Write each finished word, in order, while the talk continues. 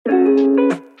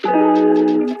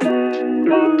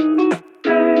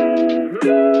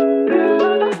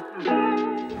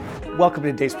Welcome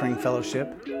to Dayspring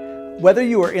Fellowship. Whether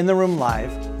you are in the room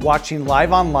live, watching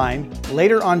live online,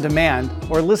 later on demand,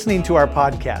 or listening to our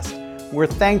podcast, we're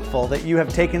thankful that you have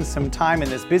taken some time in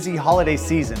this busy holiday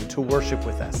season to worship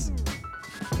with us.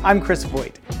 I'm Chris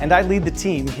Voigt, and I lead the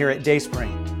team here at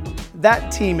Dayspring.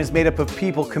 That team is made up of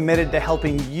people committed to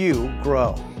helping you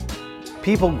grow.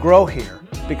 People grow here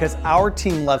because our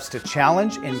team loves to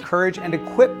challenge, encourage, and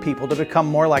equip people to become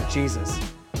more like Jesus.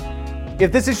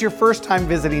 If this is your first time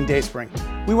visiting Dayspring,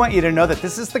 we want you to know that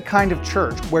this is the kind of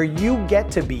church where you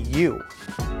get to be you.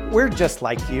 We're just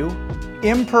like you,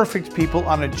 imperfect people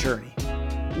on a journey.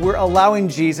 We're allowing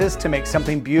Jesus to make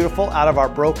something beautiful out of our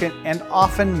broken and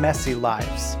often messy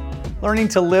lives. Learning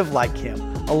to live like Him,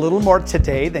 a little more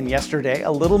today than yesterday,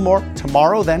 a little more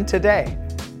tomorrow than today.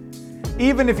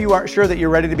 Even if you aren't sure that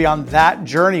you're ready to be on that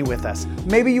journey with us,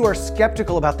 maybe you are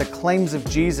skeptical about the claims of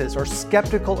Jesus or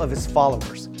skeptical of His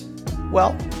followers.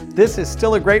 Well, this is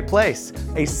still a great place,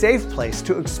 a safe place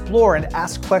to explore and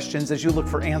ask questions as you look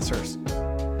for answers.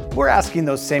 We're asking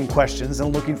those same questions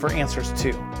and looking for answers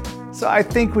too. So I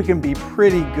think we can be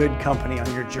pretty good company on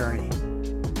your journey.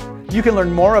 You can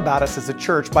learn more about us as a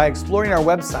church by exploring our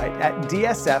website at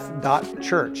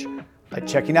dsf.church, by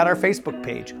checking out our Facebook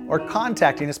page, or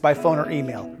contacting us by phone or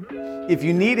email. If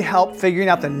you need help figuring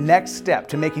out the next step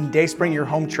to making Dayspring your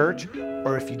home church,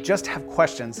 or if you just have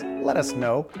questions, let us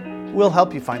know. We'll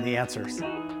help you find the answers.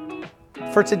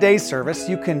 For today's service,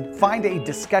 you can find a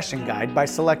discussion guide by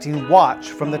selecting Watch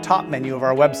from the top menu of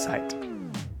our website.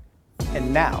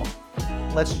 And now,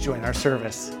 let's join our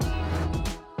service.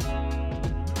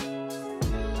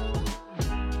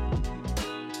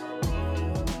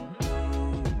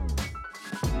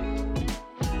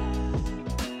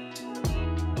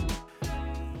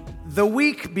 The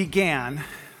week began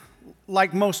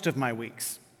like most of my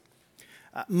weeks.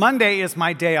 Monday is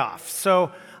my day off,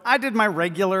 so I did my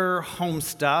regular home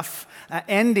stuff,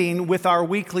 ending with our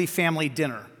weekly family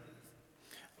dinner.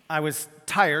 I was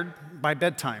tired by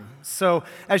bedtime, so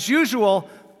as usual,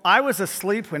 I was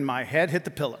asleep when my head hit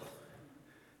the pillow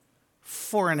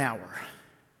for an hour.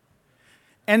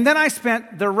 And then I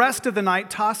spent the rest of the night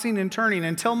tossing and turning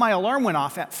until my alarm went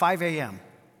off at 5 a.m.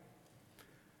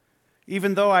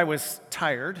 Even though I was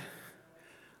tired,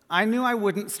 I knew I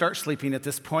wouldn't start sleeping at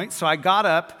this point, so I got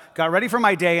up, got ready for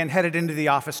my day, and headed into the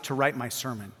office to write my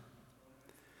sermon.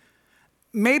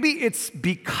 Maybe it's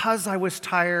because I was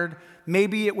tired,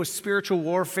 maybe it was spiritual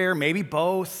warfare, maybe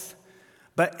both,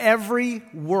 but every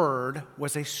word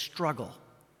was a struggle.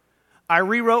 I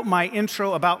rewrote my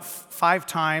intro about 5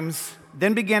 times,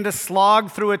 then began to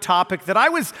slog through a topic that I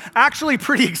was actually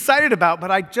pretty excited about,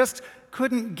 but I just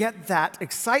couldn't get that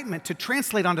excitement to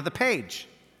translate onto the page.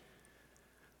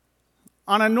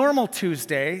 On a normal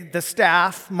Tuesday, the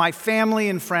staff, my family,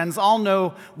 and friends all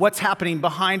know what's happening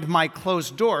behind my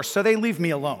closed door, so they leave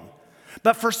me alone.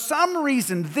 But for some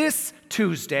reason, this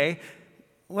Tuesday,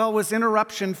 was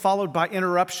interruption followed by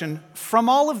interruption from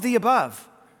all of the above.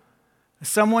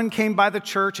 Someone came by the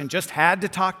church and just had to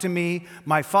talk to me.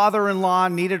 My father-in-law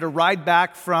needed a ride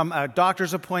back from a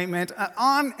doctor's appointment,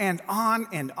 on and on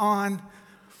and on.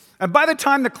 And by the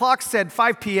time the clock said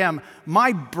 5 p.m.,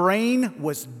 my brain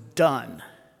was done.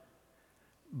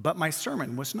 But my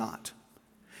sermon was not.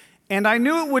 And I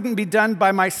knew it wouldn't be done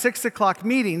by my 6 o'clock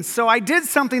meeting, so I did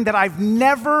something that I've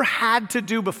never had to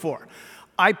do before.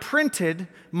 I printed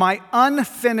my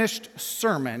unfinished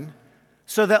sermon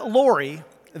so that Lori,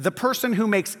 the person who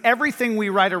makes everything we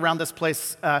write around this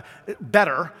place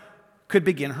better, could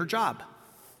begin her job.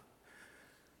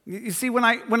 You see, when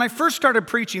I first started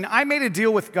preaching, I made a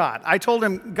deal with God. I told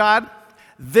Him, God,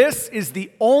 this is the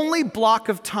only block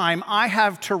of time I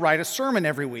have to write a sermon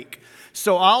every week.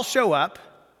 So I'll show up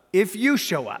if you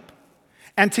show up.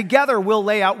 And together we'll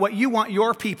lay out what you want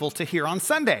your people to hear on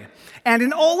Sunday. And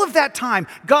in all of that time,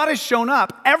 God has shown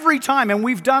up every time, and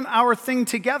we've done our thing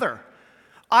together.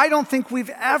 I don't think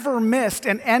we've ever missed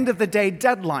an end-of-the-day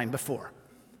deadline before.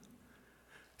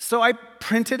 So I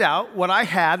printed out what I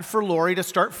had for Lori to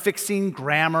start fixing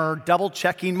grammar,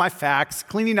 double-checking my facts,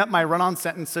 cleaning up my run-on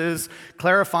sentences,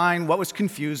 clarifying what was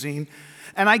confusing,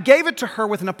 and I gave it to her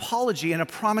with an apology and a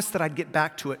promise that I'd get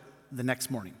back to it the next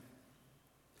morning.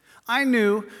 I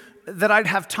knew that I'd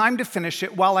have time to finish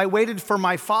it while I waited for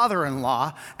my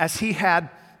father-in-law as he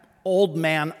had old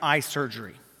man eye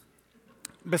surgery.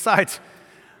 Besides,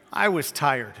 I was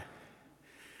tired.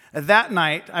 That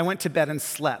night, I went to bed and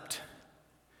slept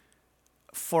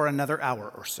for another hour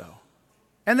or so.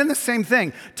 And then the same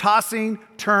thing, tossing,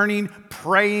 turning,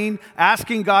 praying,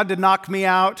 asking God to knock me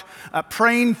out,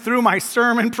 praying through my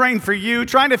sermon, praying for you,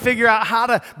 trying to figure out how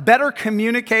to better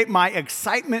communicate my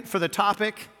excitement for the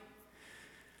topic.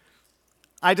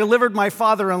 I delivered my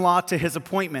father-in-law to his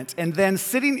appointment, and then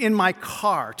sitting in my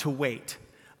car to wait,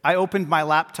 I opened my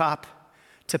laptop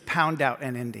to pound out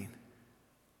an ending.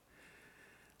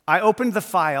 I opened the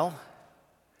file,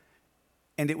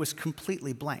 and it was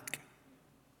completely blank.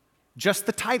 Just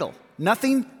the title,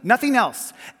 nothing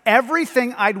else.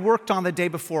 Everything I'd worked on the day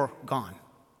before, gone.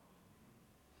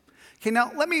 Okay,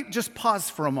 now let me just pause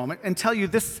for a moment and tell you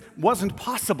this wasn't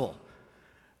possible.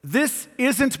 This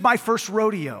isn't my first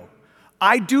rodeo.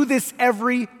 I do this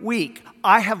every week.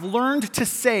 I have learned to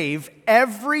save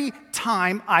every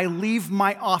time I leave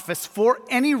my office for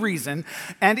any reason,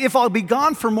 and if I'll be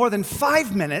gone for more than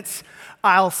 5 minutes,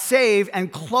 I'll save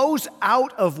and close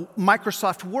out of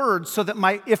Microsoft Word so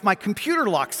that if my computer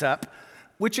locks up,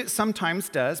 which it sometimes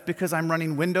does because I'm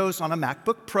running Windows on a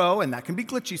MacBook Pro, and that can be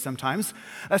glitchy sometimes,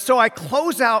 so I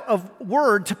close out of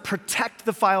Word to protect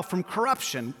the file from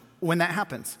corruption when that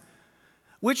happens.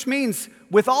 Which means,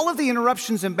 with all of the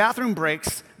interruptions and bathroom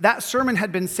breaks, that sermon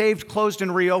had been saved, closed,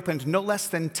 and reopened no less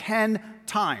than 10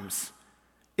 times.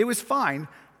 It was fine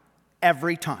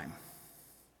every time.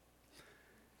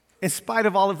 In spite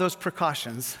of all of those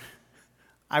precautions,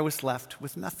 I was left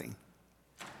with nothing.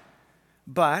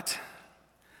 But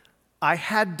I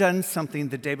had done something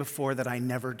the day before that I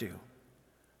never do.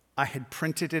 I had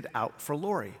printed it out for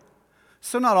Lori.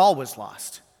 So not all was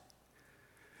lost.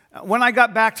 When I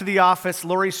got back to the office,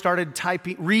 Lori started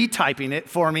retyping it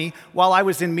for me while I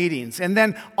was in meetings. And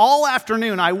then all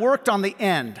afternoon, I worked on the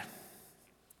end.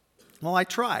 Well, I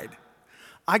tried.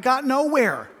 I got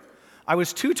nowhere. I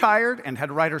was too tired and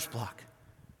had writer's block.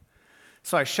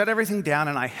 So I shut everything down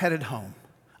and I headed home.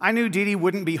 I knew Dee Dee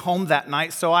wouldn't be home that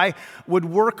night, so I would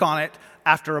work on it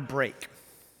after a break.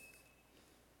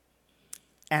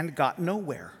 And got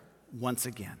nowhere once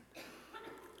again.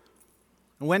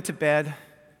 I went to bed,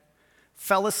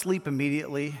 fell asleep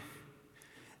immediately,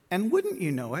 and wouldn't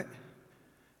you know it,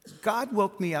 God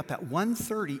woke me up at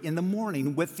 1:30 in the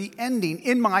morning with the ending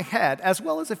in my head, as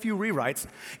well as a few rewrites,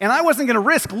 and I wasn't going to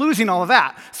risk losing all of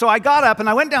that. So I got up and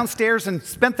I went downstairs and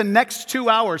spent the next 2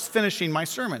 hours finishing my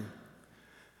sermon.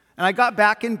 And I got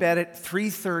back in bed at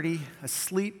 3:30,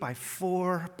 asleep by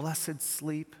 4, blessed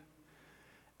sleep,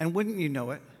 and wouldn't you know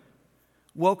it,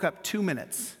 woke up 2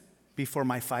 minutes before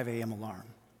my 5 a.m. alarm.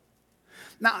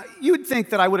 Now, you'd think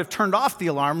that I would have turned off the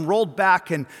alarm, rolled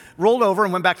over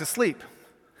and went back to sleep.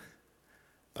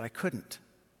 But I couldn't.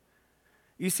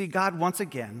 You see, God once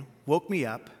again woke me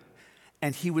up,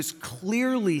 and he was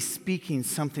clearly speaking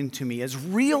something to me, as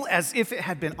real as if it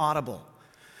had been audible.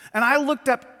 And I looked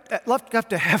up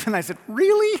to heaven, and I said,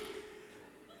 really?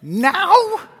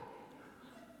 Now?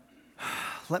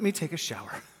 Let me take a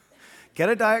shower, get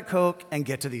a Diet Coke, and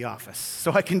get to the office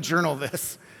so I can journal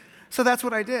this. So that's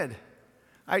what I did.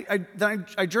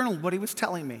 I journaled what he was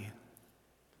telling me.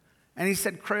 And he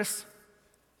said, Chris,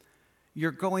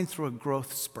 you're going through a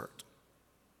growth spurt.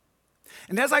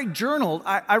 And as I journaled,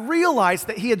 I realized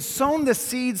that he had sown the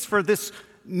seeds for this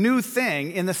new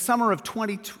thing in the summer of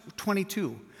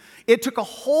 2022. It took a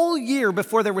whole year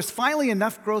before there was finally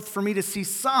enough growth for me to see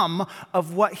some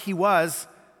of what he was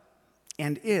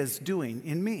and is doing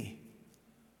in me.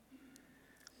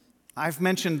 I've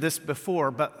mentioned this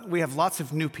before, but we have lots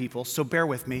of new people, so bear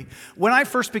with me. When I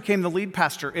first became the lead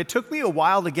pastor, it took me a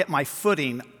while to get my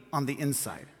footing on the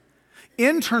inside.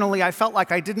 Internally, I felt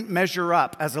like I didn't measure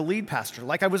up as a lead pastor,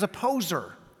 like I was a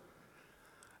poser.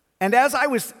 And as I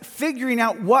was figuring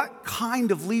out what kind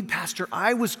of lead pastor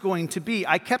I was going to be,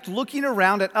 I kept looking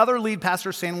around at other lead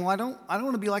pastors saying, well, I don't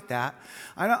want to be like that.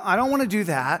 I don't want to do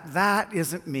that. That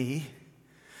isn't me.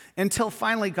 Until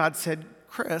finally God said,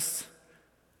 Chris,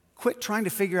 quit trying to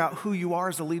figure out who you are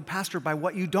as a lead pastor by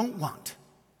what you don't want.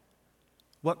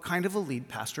 What kind of a lead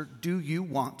pastor do you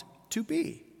want to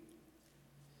be?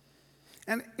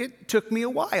 And it took me a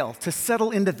while to settle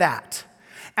into that.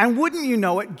 And wouldn't you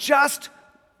know it, just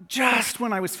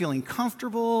when I was feeling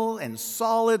comfortable and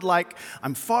solid, like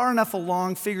I'm far enough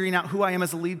along figuring out who I am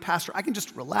as a lead pastor, I can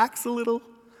just relax a little.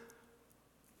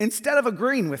 Instead of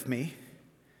agreeing with me,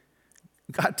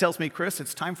 God tells me, Chris,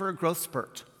 it's time for a growth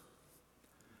spurt.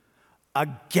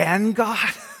 Again, God?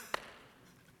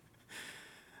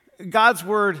 God's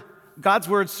words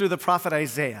through the prophet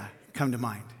Isaiah come to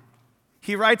mind.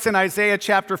 He writes in Isaiah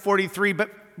chapter 43,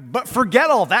 but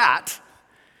forget all that.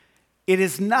 It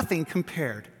is nothing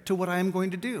compared to what I am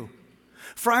going to do.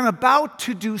 For I'm about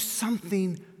to do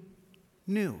something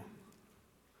new.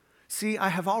 See, I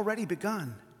have already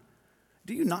begun.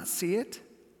 Do you not see it?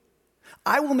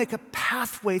 I will make a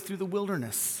pathway through the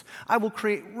wilderness. I will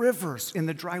create rivers in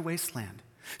the dry wasteland.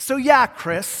 So yeah,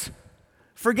 Chris,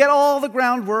 forget all the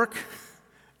groundwork.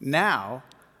 Now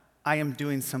I am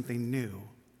doing something new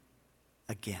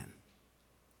again.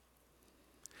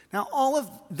 Now, all of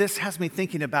this has me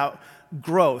thinking about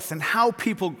growth and how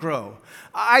people grow.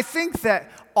 I think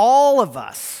that all of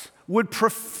us would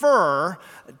prefer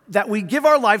that we give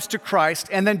our lives to Christ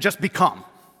and then just become.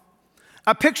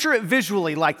 I picture it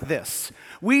visually like this.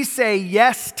 We say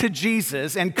yes to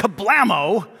Jesus, and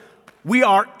kablamo, we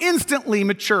are instantly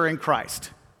mature in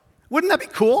Christ. Wouldn't that be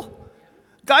cool?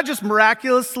 God just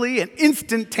miraculously and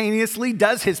instantaneously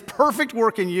does his perfect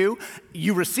work in you.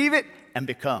 You receive it and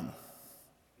become.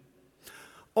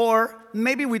 Or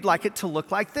maybe we'd like it to look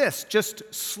like this, just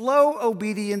slow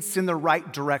obedience in the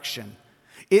right direction.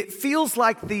 It feels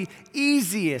like the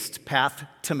easiest path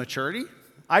to maturity.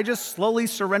 I just slowly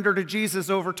surrender to Jesus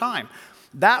over time.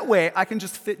 That way, I can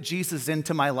just fit Jesus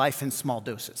into my life in small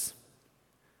doses.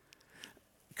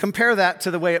 Compare that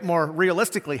to the way it more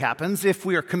realistically happens. If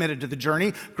we are committed to the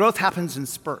journey, growth happens in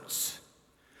spurts.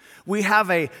 We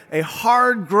have a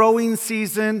hard growing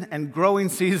season, and growing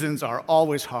seasons are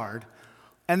always hard.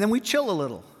 And then we chill a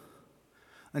little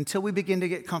until we begin to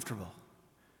get comfortable.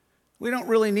 We don't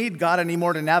really need God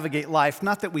anymore to navigate life.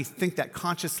 Not that we think that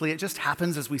consciously. It just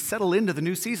happens as we settle into the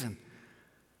new season.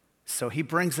 So he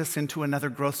brings us into another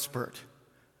growth spurt,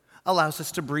 allows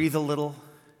us to breathe a little,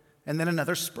 and then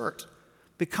another spurt.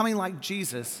 Becoming like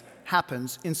Jesus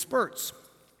happens in spurts.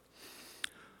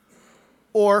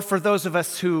 Or for those of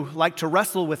us who like to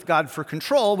wrestle with God for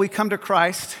control, we come to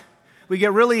Christ, we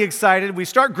get really excited, we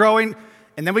start growing,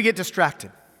 and then we get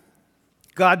distracted.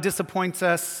 God disappoints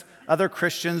us, other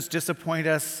Christians disappoint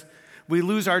us, we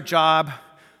lose our job,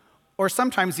 or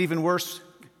sometimes even worse,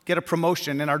 get a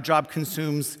promotion and our job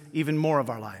consumes even more of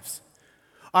our lives.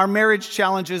 Our marriage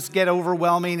challenges get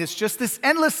overwhelming. It's just this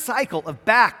endless cycle of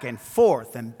back and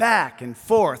forth and back and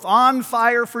forth. On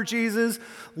fire for Jesus,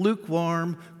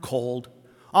 lukewarm, cold.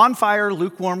 On fire,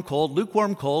 lukewarm,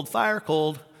 cold, fire,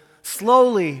 cold.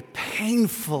 Slowly,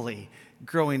 painfully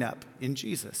growing up in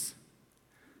Jesus.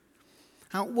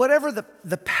 Now, whatever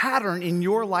the pattern in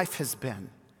your life has been,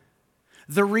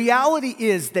 the reality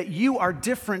is that you are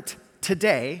different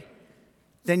today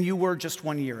than you were just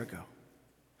 1 year ago.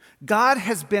 God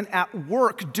has been at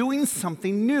work doing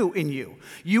something new in you.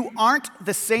 You aren't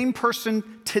the same person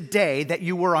today that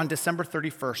you were on December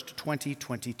 31st,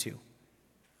 2022.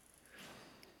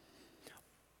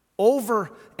 Over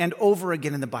and over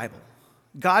again in the Bible,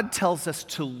 God tells us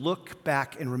to look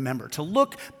back and remember,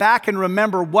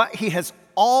 what he has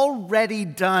already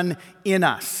done in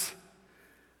us,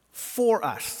 for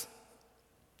us,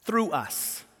 through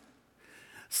us.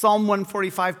 Psalm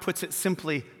 145 puts it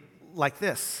simply like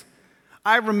this: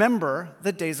 I remember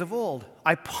the days of old.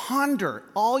 I ponder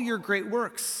all your great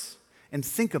works and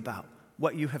think about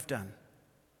what you have done.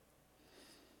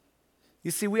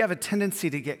 You see, we have a tendency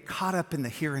to get caught up in the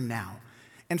here and now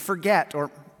and forget,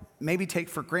 or maybe take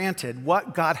for granted,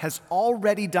 what God has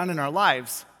already done in our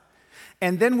lives.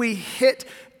 And then we hit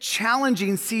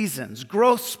challenging seasons,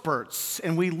 growth spurts,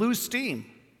 and we lose steam.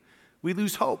 We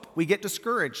lose hope. We get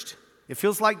discouraged. It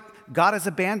feels like God has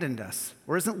abandoned us,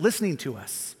 or isn't listening to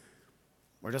us,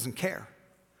 or doesn't care.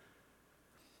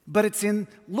 But it's in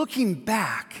looking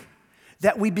back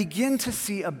that we begin to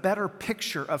see a better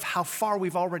picture of how far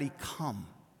we've already come.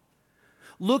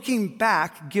 Looking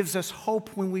back gives us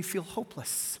hope when we feel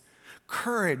hopeless,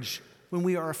 courage when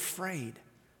we are afraid,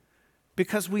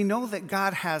 because we know that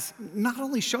God has not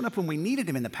only shown up when we needed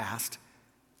him in the past,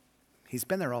 he's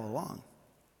been there all along.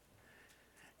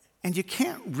 And you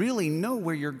can't really know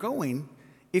where you're going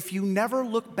if you never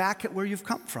look back at where you've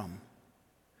come from.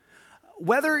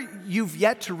 Whether you've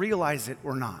yet to realize it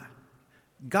or not,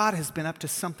 God has been up to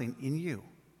something in you.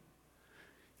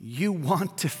 You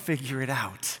want to figure it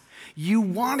out. You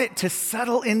want it to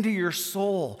settle into your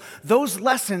soul. Those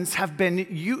lessons have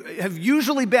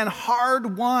usually been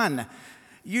hard won.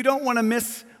 You don't want to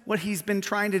miss what he's been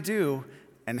trying to do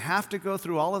and have to go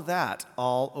through all of that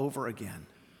all over again.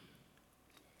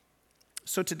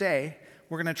 So today,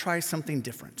 we're going to try something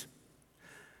different.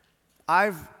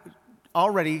 I've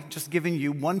already just given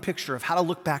you one picture of how to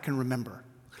look back and remember.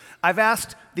 I've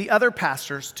asked the other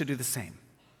pastors to do the same.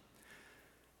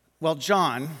 Well,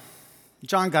 John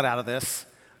got out of this.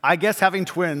 I guess having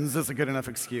twins is a good enough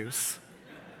excuse.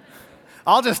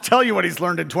 I'll just tell you what he's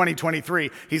learned in 2023.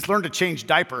 He's learned to change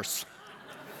diapers.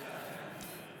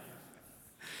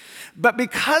 But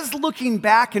because looking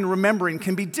back and remembering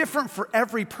can be different for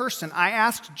every person, I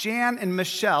asked Jan and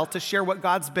Michelle to share what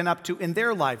God's been up to in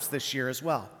their lives this year as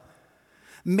well.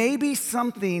 Maybe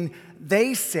something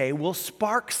they say will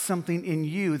spark something in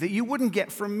you that you wouldn't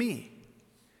get from me.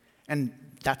 And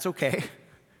that's okay.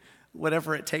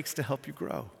 Whatever it takes to help you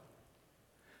grow.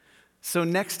 So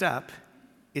next up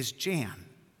is Jan.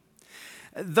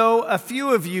 Though a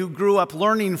few of you grew up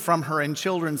learning from her in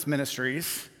children's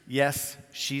ministries, yes,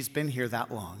 she's been here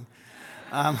that long,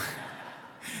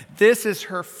 this is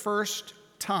her first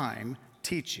time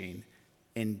teaching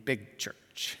in big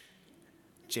church.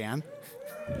 Jan?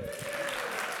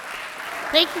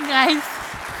 Thank you, guys.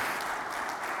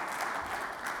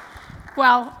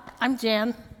 Well, I'm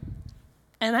Jan,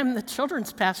 and I'm the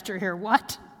children's pastor here.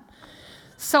 What?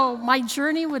 So my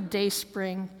journey with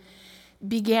Dayspring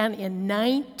began in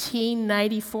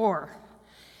 1994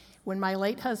 when my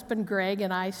late husband Greg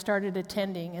and I started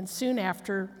attending, and soon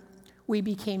after we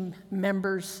became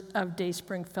members of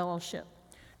Dayspring Fellowship.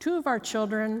 2 of our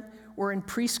children were in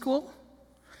preschool,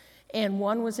 and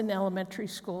 1 was in elementary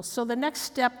school. So the next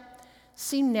step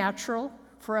seemed natural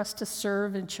for us to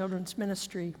serve in children's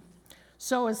ministry.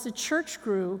 So as the church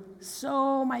grew,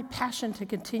 so my passion to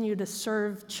continue to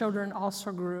serve children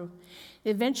also grew.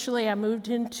 Eventually, I moved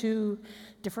into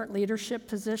different leadership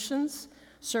positions,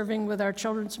 serving with our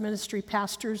children's ministry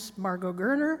pastors, Margot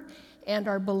Gerner, and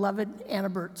our beloved Anna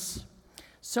Bertz.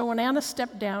 So when Anna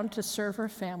stepped down to serve her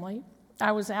family,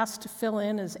 I was asked to fill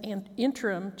in as an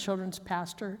interim children's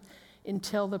pastor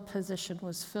until the position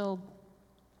was filled.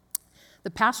 The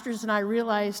pastors and I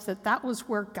realized that that was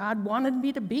where God wanted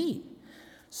me to be.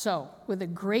 So, with a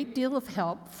great deal of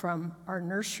help from our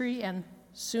nursery and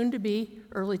soon-to-be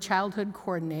early childhood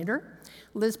coordinator,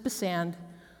 Liz Basand,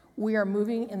 we are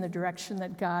moving in the direction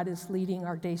that God is leading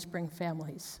our Dayspring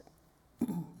families.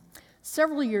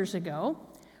 Several years ago,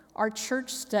 our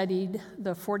church studied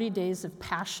the 40 Days of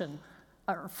Passion,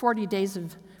 or 40 Days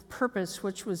of Purpose,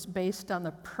 which was based on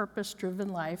the Purpose-Driven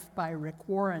Life by Rick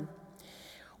Warren.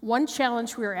 One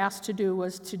challenge we were asked to do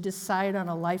was to decide on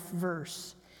a life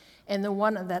verse. And the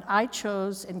one that I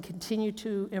chose and continue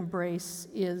to embrace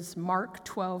is Mark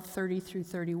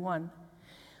 12:30-31.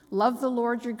 Love the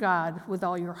Lord your God with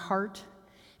all your heart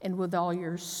and with all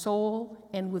your soul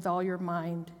and with all your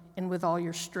mind and with all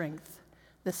your strength.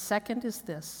 The second is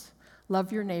this: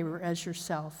 love your neighbor as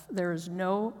yourself. There is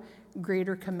no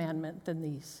greater commandment than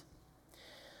these.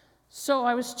 So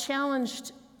I was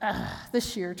challenged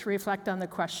this year to reflect on the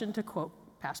question, to quote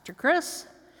Pastor Chris,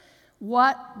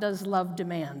 what does love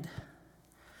demand?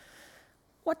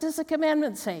 What does the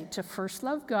commandment say? To first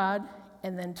love God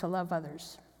and then to love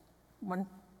others.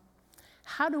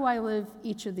 How do I live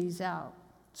each of these out?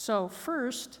 So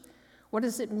first, what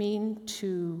does it mean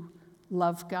to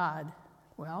love God?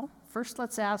 Well, first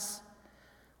let's ask,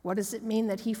 what does it mean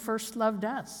that he first loved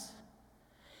us?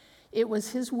 It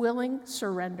was his willing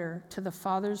surrender to the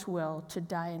Father's will to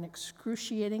die an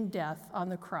excruciating death on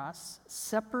the cross,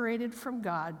 separated from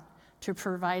God, to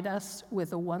provide us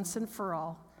with a once and for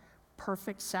all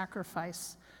perfect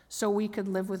sacrifice so we could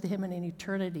live with him in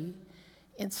eternity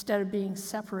instead of being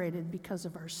separated because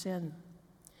of our sin.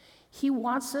 He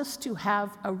wants us to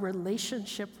have a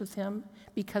relationship with him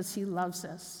because he loves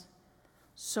us.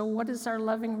 So what is our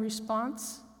loving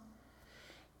response?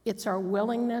 It's our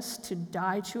willingness to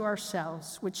die to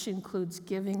ourselves, which includes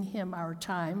giving him our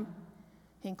time,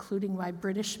 including my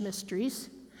British mysteries,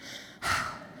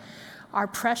 our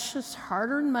precious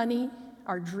hard-earned money,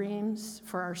 our dreams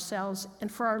for ourselves and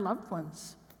for our loved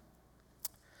ones.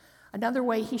 Another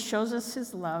way he shows us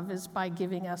his love is by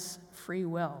giving us free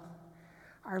will.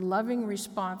 Our loving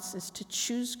response is to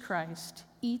choose Christ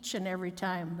each and every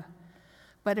time.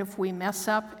 But if we mess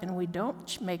up and we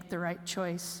don't make the right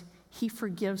choice, he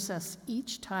forgives us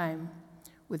each time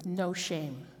with no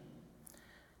shame.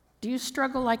 Do you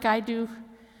struggle like I do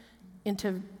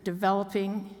into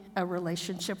developing a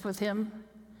relationship with him?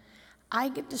 I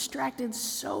get distracted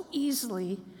so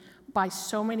easily by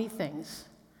so many things.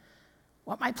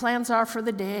 What my plans are for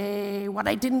the day, what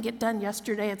I didn't get done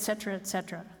yesterday, etc.,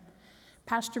 etc.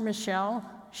 Pastor Michelle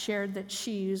shared that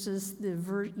she uses the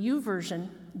YouVersion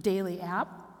daily app,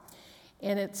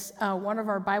 and it's one of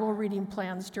our Bible reading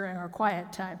plans during our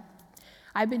quiet time.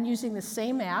 I've been using the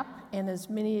same app, and as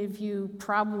many of you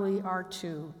probably are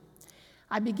too.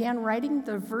 I began writing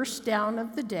the verse down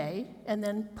of the day and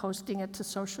then posting it to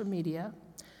social media,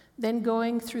 then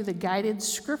going through the guided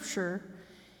scripture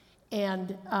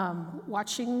and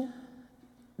watching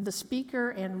the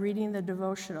speaker and reading the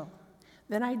devotional.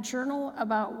 Then I journal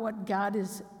about what God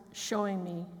is showing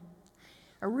me.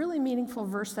 A really meaningful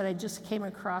verse that I just came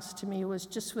across to me was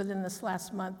just within this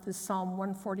last month, is Psalm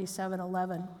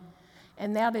 147:11.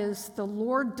 And that is, the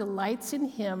Lord delights in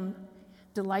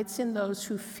those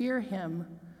who fear him,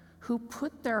 who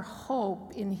put their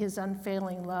hope in his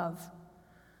unfailing love.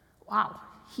 Wow,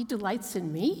 he delights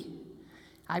in me?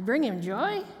 I bring him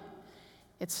joy?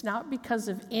 It's not because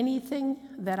of anything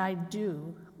that I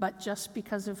do, but just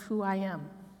because of who I am.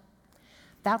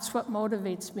 That's what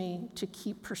motivates me to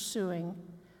keep pursuing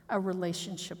a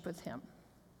relationship with him.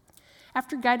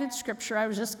 After guided scripture, I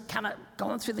was just kind of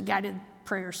going through the guided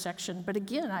prayer section, but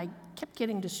again, I kept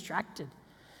getting distracted.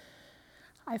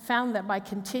 I found that by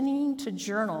continuing to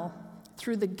journal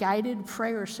through the guided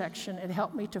prayer section, it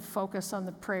helped me to focus on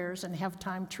the prayers and have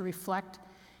time to reflect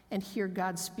and hear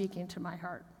God speaking to my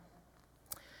heart.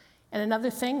 And another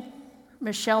thing,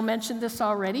 Michelle mentioned this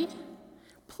already.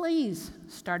 Please,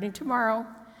 starting tomorrow,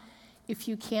 if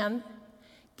you can,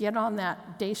 get on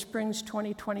that Daysprings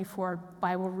 2024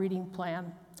 Bible reading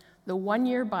plan, the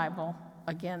one-year Bible,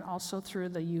 again, also through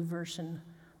the YouVersion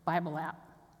Bible app.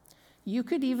 You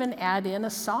could even add in a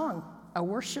song, a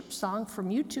worship song from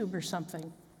YouTube or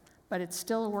something, but it's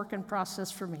still a work in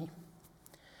process for me.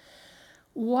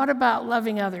 What about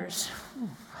loving others?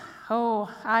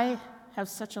 Oh, I have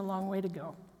such a long way to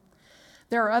go.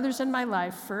 There are others in my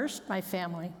life. First, my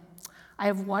family. I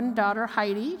have one daughter,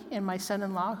 Heidi, and my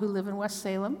son-in-law who live in West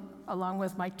Salem, along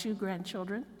with my 2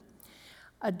 grandchildren.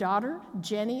 A daughter,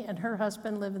 Jenny, and her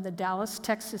husband live in the Dallas,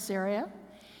 Texas area,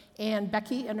 and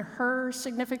Becky and her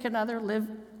significant other live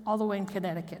all the way in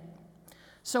Connecticut.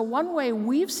 So one way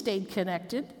we've stayed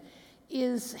connected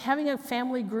is having a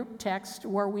family group text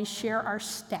where we share our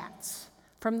stats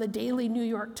from the daily New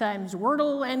York Times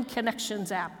Wordle and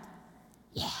Connections app.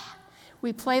 Yeah,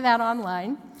 we play that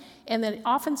online, and then it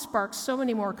often sparks so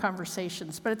many more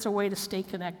conversations, but it's a way to stay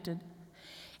connected.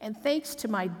 And thanks to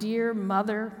my dear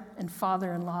mother and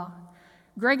father-in-law,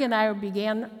 Greg and I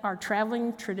began our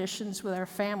traveling traditions with our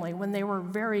family when they were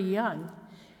very young,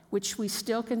 which we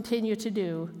still continue to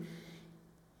do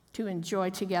to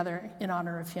enjoy together in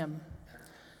honor of him.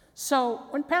 So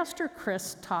when Pastor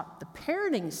Chris taught the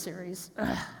parenting series,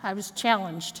 I was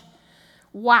challenged.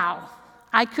 Wow,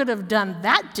 I could have done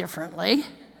that differently.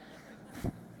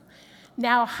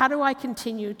 Now, how do I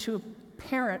continue to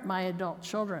parent my adult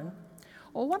children?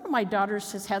 Well, one of my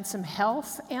daughters has had some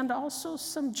health and also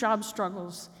some job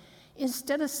struggles.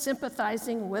 Instead of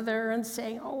sympathizing with her and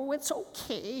saying, oh, it's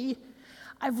okay,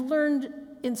 I've learned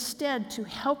instead to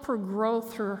help her grow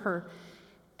through her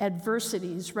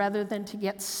adversities rather than to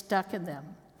get stuck in them.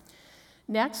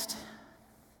 Next,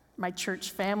 my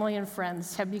church family and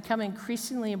friends have become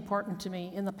increasingly important to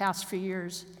me in the past few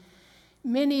years.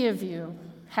 Many of you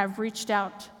have reached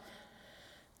out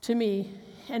to me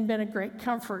and been a great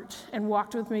comfort and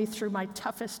walked with me through my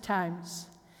toughest times.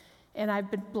 And I've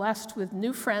been blessed with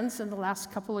new friends in the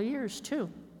last couple of years, too.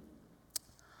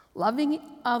 Loving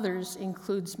others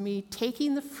includes me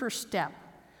taking the first step,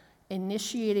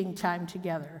 initiating time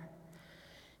together,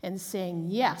 and saying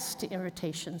yes to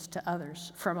invitations to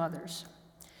others, from others.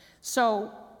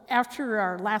 So after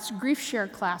our last grief share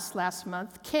class last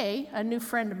month, Kay, a new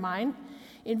friend of mine,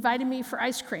 invited me for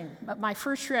ice cream. But my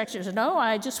first reaction was, no,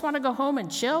 I just want to go home and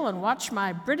chill and watch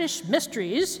my British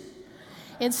mysteries.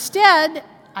 Instead,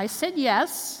 I said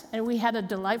yes, and we had a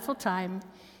delightful time,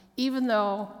 even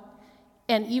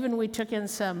we took in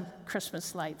some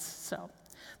Christmas lights. So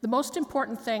the most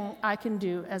important thing I can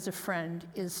do as a friend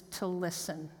is to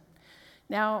listen.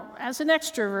 Now, as an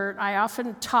extrovert, I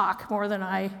often talk more than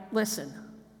I listen.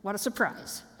 What a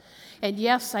surprise. And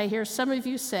yes, I hear some of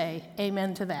you say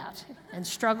amen to that, and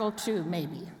struggle too,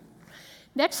 maybe.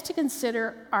 Next to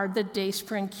consider are the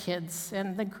Dayspring kids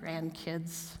and the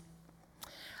grandkids.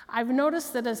 I've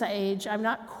noticed that as I age, I'm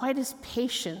not quite as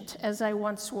patient as I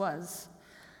once was.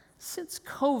 Since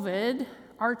COVID,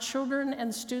 our children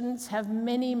and students have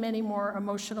many, many more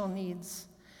emotional needs.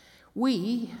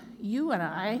 We, you and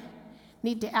I,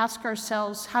 need to ask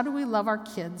ourselves, how do we love our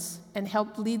kids and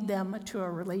help lead them to a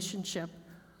relationship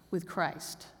with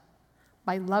Christ?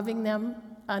 By loving them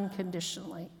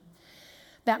unconditionally.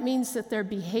 That means that their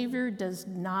behavior does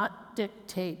not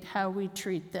dictate how we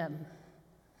treat them.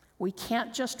 We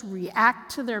can't just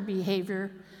react to their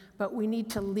behavior, but we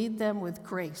need to lead them with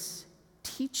grace,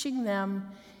 teaching them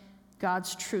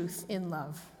God's truth in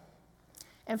love.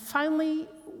 And finally,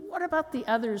 what about the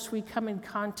others we come in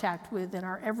contact with in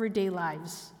our everyday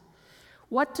lives?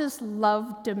 What does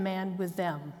love demand with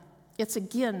them? It's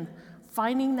again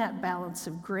finding that balance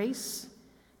of grace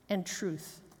and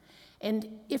truth. And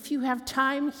if you have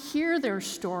time, hear their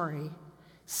story.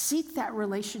 Seek that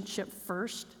relationship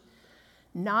first,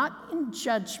 not in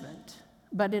judgment,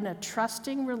 but in a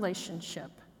trusting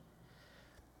relationship,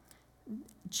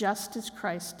 just as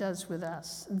Christ does with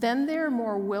us. Then they're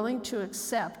more willing to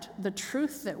accept the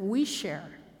truth that we share.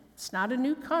 It's not a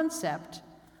new concept,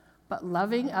 but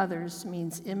loving others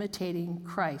means imitating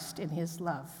Christ in his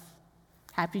love.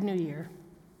 Happy New Year.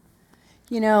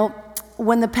 You know,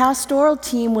 when the pastoral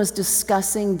team was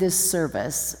discussing this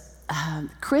service,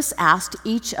 Chris asked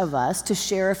each of us to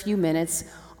share a few minutes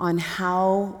on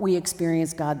how we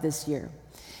experienced God this year.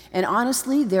 And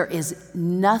honestly, there is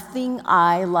nothing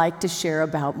I like to share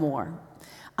about more.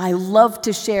 I love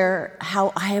to share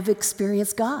how I have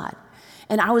experienced God.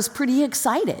 And I was pretty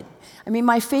excited. I mean,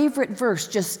 my favorite verse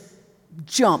just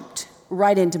jumped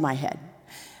right into my head.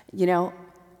 You know,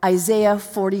 Isaiah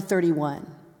 40:31.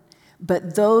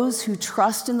 But those who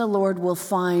trust in the Lord will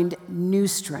find new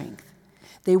strength.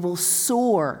 They will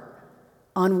soar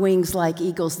on wings like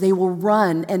eagles. They will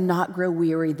run and not grow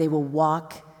weary. They will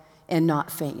walk and not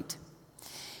faint.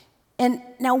 And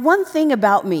now one thing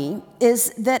about me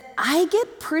is that I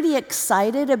get pretty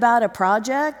excited about a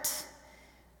project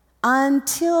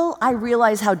until I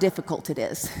realize how difficult it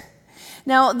is.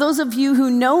 Now, those of you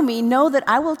who know me know that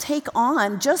I will take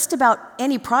on just about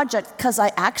any project because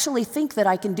I actually think that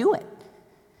I can do it.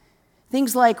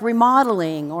 Things like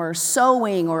remodeling or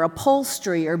sewing or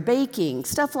upholstery or baking,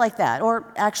 stuff like that,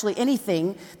 or actually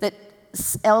anything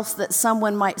else that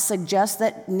someone might suggest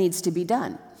that needs to be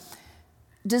done.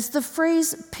 Does the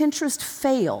phrase Pinterest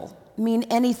fail mean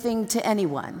anything to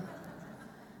anyone?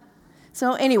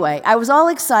 So anyway, I was all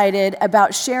excited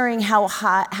about sharing how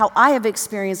I have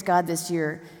experienced God this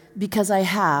year because I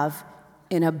have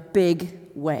in a big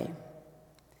way.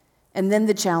 And then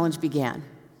the challenge began.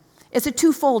 It's a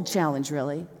twofold challenge,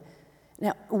 really.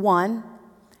 Now, one,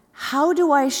 how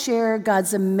do I share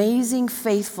God's amazing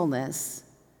faithfulness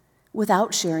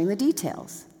without sharing the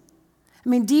details? I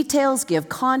mean, details give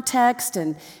context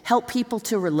and help people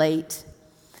to relate,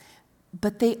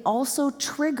 but they also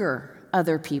trigger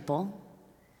other people.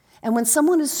 And when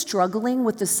someone is struggling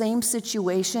with the same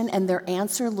situation and their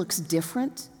answer looks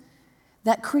different,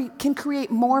 that can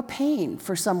create more pain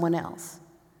for someone else.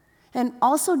 And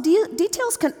also,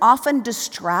 details can often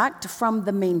distract from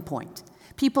the main point.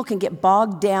 People can get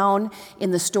bogged down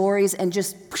in the stories and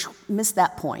just miss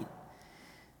that point.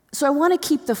 So I want to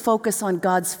keep the focus on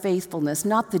God's faithfulness,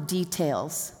 not the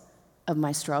details of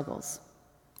my struggles.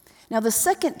 Now, the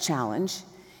second challenge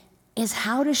is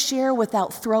how to share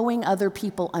without throwing other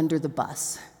people under the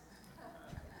bus.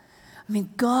 I mean,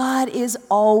 God is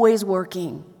always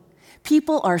working.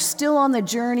 People are still on the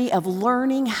journey of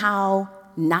learning how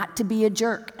not to be a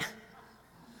jerk,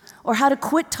 or how to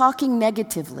quit talking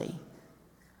negatively,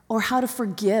 or how to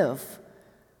forgive,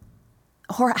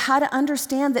 or how to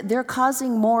understand that they're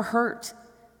causing more hurt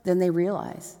than they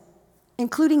realize,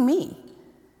 including me.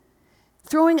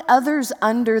 Throwing others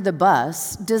under the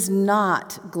bus does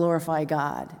not glorify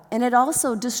God, and it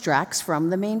also distracts from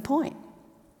the main point.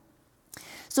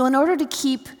 So in order to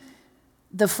keep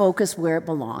the focus where it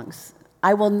belongs,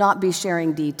 I will not be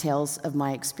sharing details of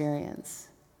my experience.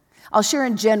 I'll share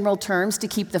in general terms to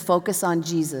keep the focus on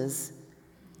Jesus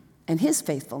and his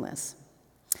faithfulness.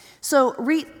 So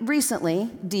recently,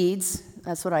 Deeds,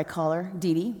 that's what I call her,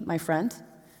 Dee Dee, my friend.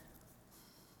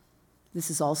 This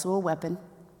is also a weapon.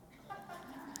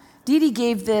 Dee Dee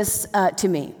gave this to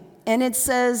me, and it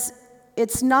says,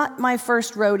 "It's not my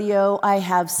first rodeo, I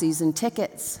have season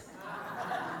tickets."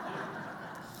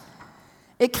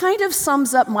 It kind of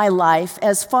sums up my life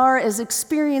as far as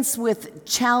experience with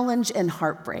challenge and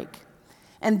heartbreak.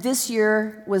 And this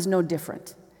year was no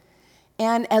different.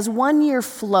 And as one year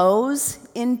flows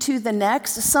into the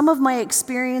next, some of my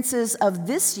experiences of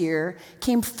this year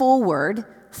came forward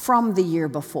from the year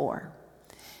before.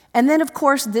 And then, of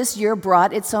course, this year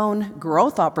brought its own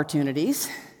growth opportunities.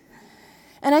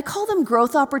 And I call them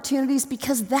growth opportunities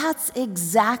because that's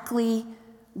exactly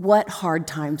what hard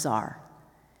times are.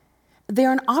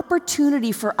 They're an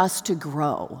opportunity for us to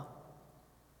grow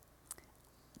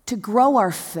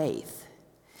our faith.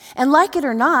 And like it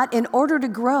or not, in order to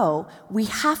grow, we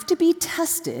have to be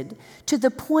tested to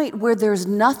the point where there's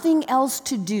nothing else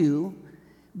to do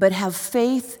but have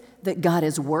faith that God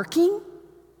is working,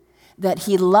 that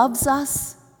he loves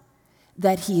us,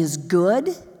 that he is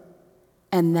good,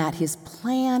 and that his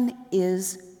plan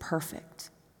is perfect.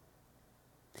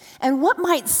 And what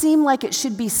might seem like it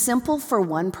should be simple for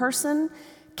one person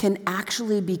can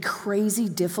actually be crazy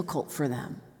difficult for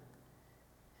them.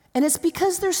 And it's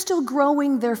because they're still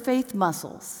growing their faith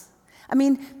muscles. I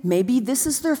mean, maybe this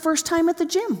is their first time at the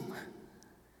gym.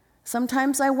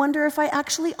 Sometimes I wonder if I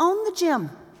actually own the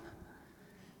gym.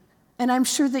 And I'm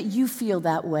sure that you feel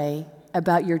that way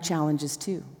about your challenges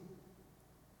too.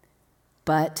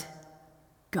 But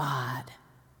God.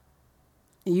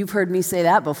 You've heard me say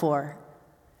that before.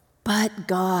 But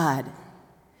God.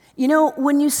 You know,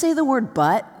 when you say the word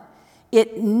but,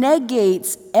 it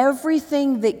negates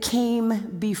everything that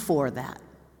came before that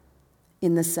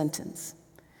in the sentence.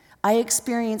 I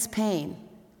experience pain,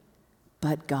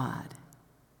 but God.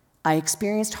 I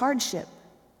experienced hardship,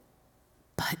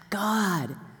 but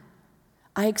God.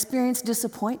 I experienced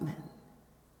disappointment,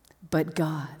 but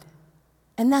God.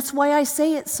 And that's why I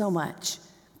say it so much,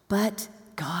 but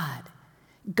God.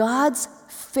 God's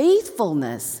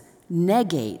faithfulness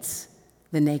negates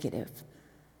the negative.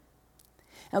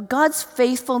 Now, God's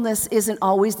faithfulness isn't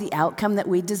always the outcome that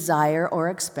we desire or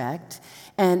expect,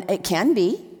 and it can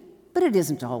be, but it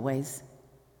isn't always.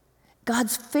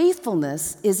 God's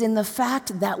faithfulness is in the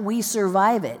fact that we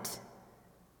survive it,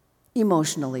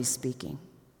 emotionally speaking.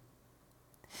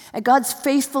 And God's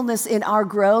faithfulness in our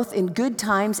growth in good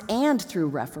times and through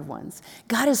rougher ones.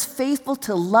 God is faithful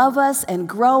to love us and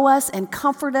grow us and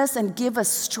comfort us and give us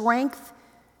strength,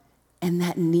 and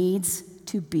that needs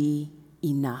to be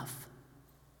enough.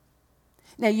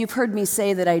 Now, you've heard me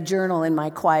say that I journal in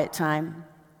my quiet time.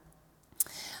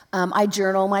 I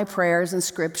journal my prayers and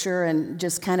scripture and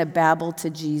just kind of babble to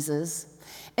Jesus.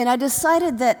 And I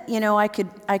decided that,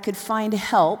 I could find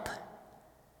help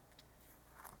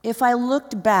if I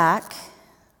looked back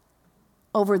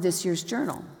over this year's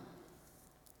journal.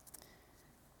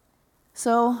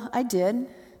 So I did,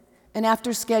 and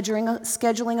after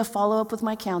scheduling a follow-up with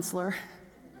my counselor,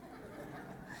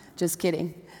 just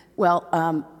kidding.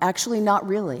 Well, actually not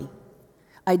really.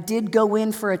 I did go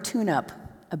in for a tune-up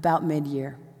about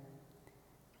mid-year.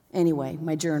 Anyway,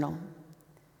 my journal.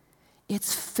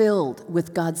 It's filled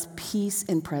with God's peace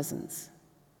and presence.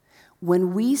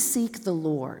 When we seek the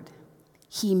Lord,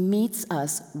 He meets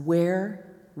us where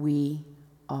we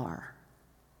are.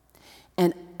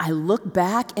 And I look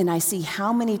back and I see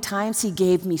how many times He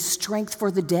gave me strength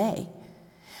for the day.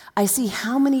 I see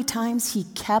how many times He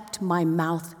kept my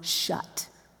mouth shut.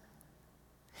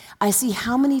 I see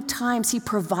how many times He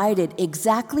provided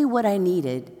exactly what I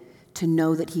needed to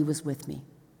know that He was with me.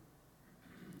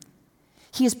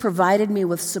 He has provided me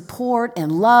with support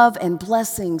and love and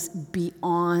blessings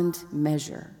beyond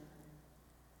measure.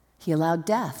 He allowed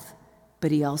death,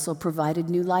 but He also provided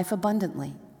new life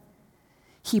abundantly.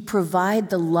 He provided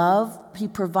the love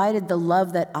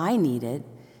that I needed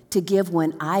to give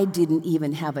when I didn't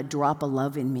even have a drop of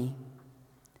love in me.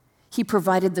 He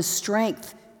provided the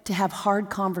strength to have hard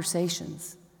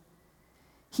conversations.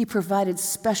 He provided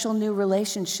special new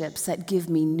relationships that give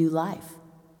me new life.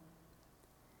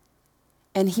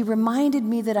 And He reminded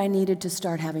me that I needed to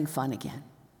start having fun again.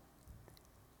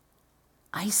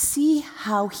 I see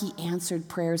how He answered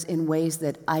prayers in ways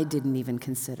that I didn't even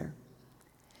consider.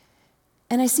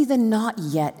 And I see the not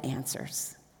yet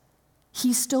answers.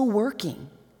 He's still working.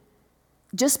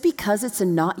 Just because it's a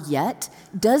not yet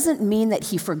doesn't mean that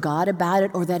He forgot about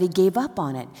it or that He gave up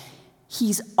on it.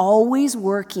 He's always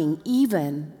working,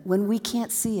 even when we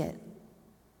can't see it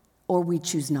or we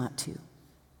choose not to.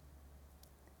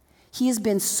 He has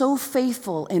been so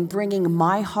faithful in bringing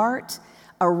my heart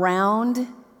around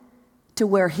to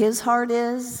where His heart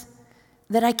is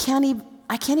that I can't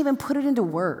even put it into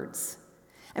words.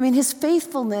 I mean, His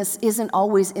faithfulness isn't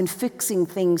always in fixing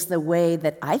things the way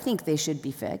that I think they should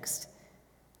be fixed.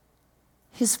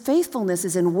 His faithfulness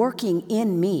is in working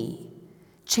in me,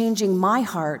 changing my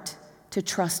heart to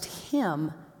trust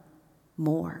Him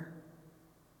more.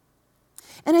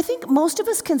 And I think most of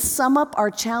us can sum up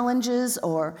our challenges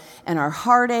and our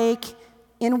heartache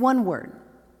in one word: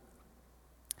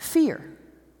 fear.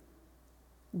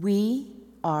 We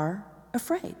are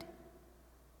afraid.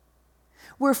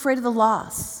 We're afraid of the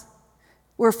loss.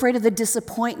 We're afraid of the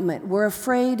disappointment. We're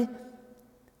afraid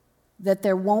that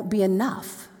there won't be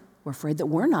enough. We're afraid that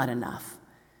we're not enough.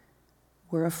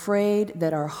 We're afraid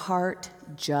that our heart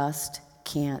just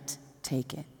can't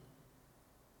take it.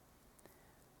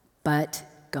 But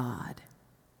God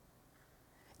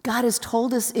has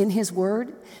told us in His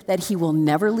Word that He will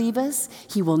never leave us,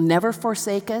 He will never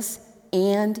forsake us,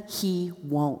 and He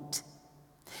won't.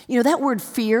 That word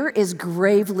fear is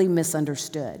gravely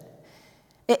misunderstood.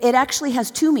 It actually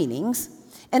has two meanings,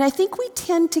 and I think we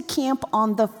tend to camp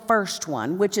on the first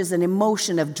one, which is an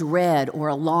emotion of dread or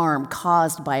alarm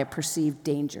caused by a perceived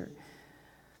danger.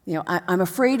 I'm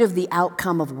afraid of the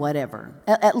outcome of whatever.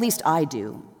 At least I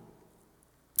do.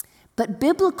 But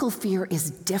biblical fear is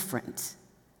different.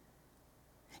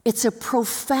 It's a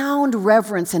profound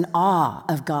reverence and awe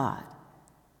of God.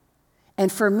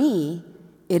 And for me,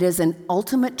 it is an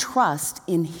ultimate trust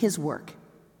in His work.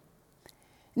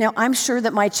 Now, I'm sure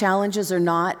that my challenges are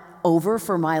not over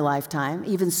for my lifetime.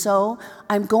 Even so,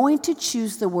 I'm going to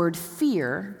choose the word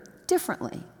fear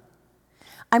differently.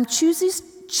 I'm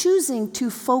choosing to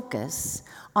focus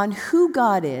on who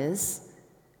God is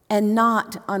and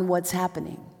not on what's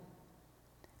happening.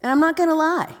 And I'm not going to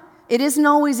lie, it isn't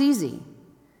always easy.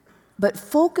 But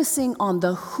focusing on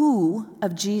the who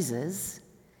of Jesus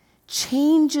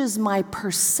changes my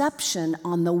perception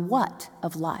on the what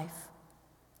of life.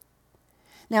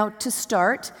 Now, to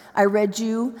start, I read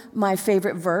you my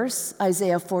favorite verse,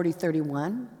 Isaiah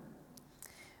 40:31.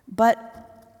 But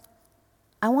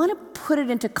I want to put it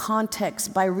into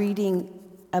context by reading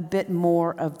a bit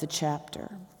more of the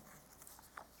chapter.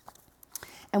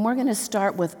 And we're going to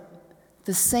start with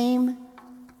the same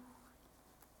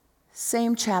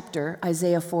chapter,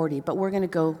 Isaiah 40, but we're going to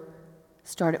go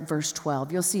start at verse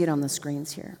 12. You'll see it on the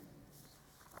screens here.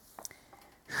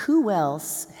 Who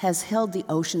else has held the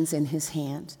oceans in his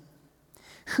hand?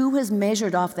 Who has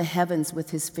measured off the heavens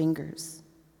with his fingers?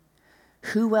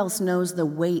 Who else knows the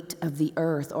weight of the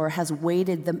earth or has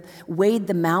weighed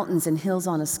the mountains and hills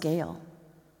on a scale?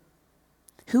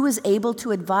 Who is able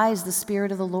to advise the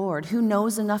Spirit of the Lord? Who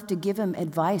knows enough to give him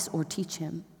advice or teach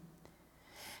him?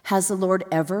 Has the Lord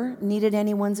ever needed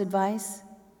anyone's advice?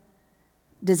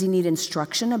 Does he need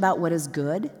instruction about what is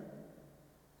good?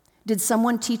 Did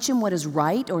someone teach him what is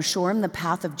right or show him the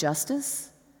path of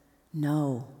justice?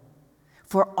 No.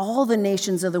 For all the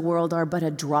nations of the world are but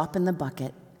a drop in the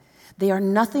bucket. They are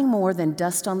nothing more than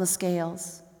dust on the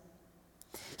scales.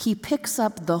 He picks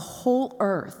up the whole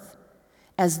earth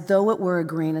as though it were a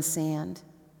grain of sand.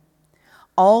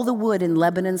 All the wood in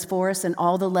Lebanon's forest and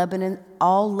all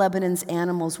Lebanon's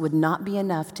animals would not be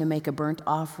enough to make a burnt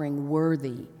offering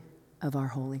worthy of our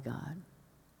holy God.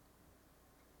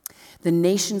 The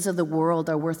nations of the world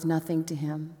are worth nothing to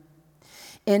him.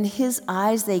 In his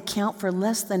eyes, they count for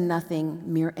less than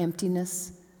nothing, mere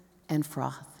emptiness and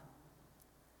froth.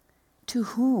 To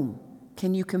whom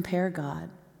can you compare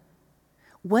God?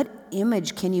 What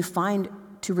image can you find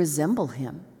to resemble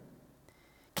him?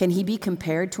 Can he be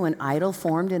compared to an idol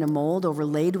formed in a mold,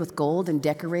 overlaid with gold and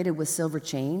decorated with silver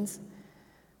chains?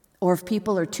 Or if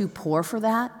people are too poor for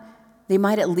that, they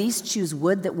might at least choose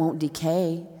wood that won't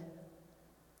decay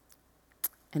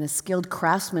and a skilled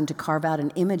craftsman to carve out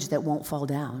an image that won't fall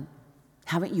down.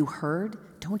 Haven't you heard?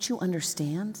 Don't you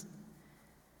understand?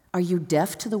 Are you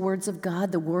deaf to the words of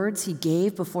God, the words he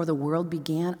gave before the world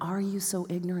began? Are you so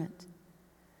ignorant?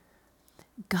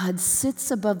 God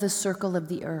sits above the circle of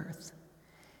the earth.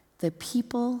 The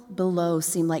people below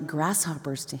seem like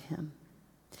grasshoppers to him.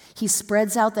 He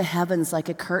spreads out the heavens like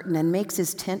a curtain and makes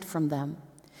his tent from them.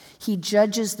 He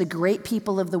judges the great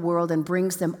people of the world and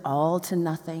brings them all to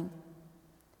nothing.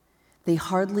 They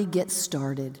hardly get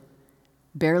started,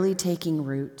 barely taking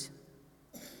root.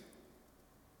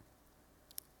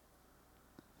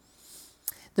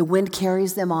 The wind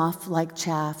carries them off like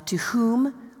chaff. To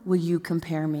whom will you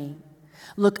compare me?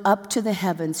 Look up to the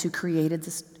heavens. Who created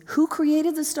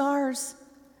the stars?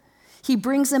 He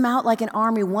brings them out like an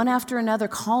army, one after another,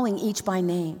 calling each by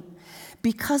name.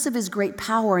 Because of his great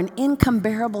power and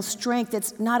incomparable strength,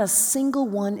 it's not a single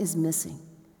one is missing.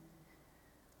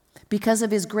 Because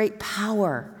of his great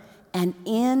power and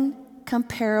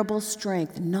incomparable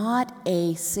strength, not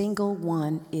a single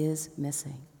one is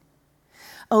missing.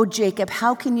 O Jacob,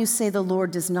 how can you say the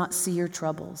Lord does not see your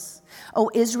troubles?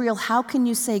 O Israel, how can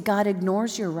you say God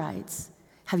ignores your rights?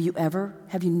 Have you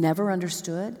never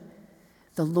understood?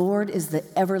 The Lord is the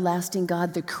everlasting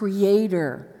God, the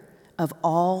creator of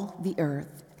all the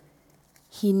earth.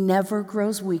 He never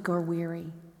grows weak or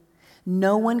weary.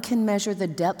 No one can measure the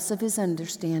depths of his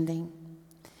understanding.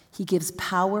 He gives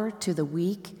power to the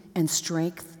weak and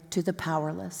strength to the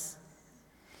powerless.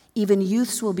 Even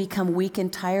youths will become weak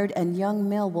and tired, and young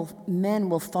men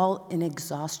will fall in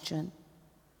exhaustion.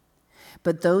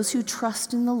 But those who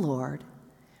trust in the Lord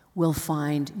will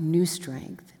find new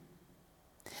strength.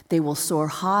 They will soar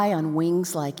high on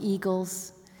wings like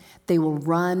eagles. They will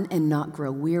run and not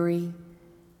grow weary.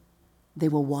 They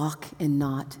will walk and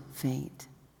not faint.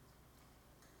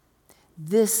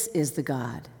 This is the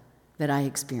God that I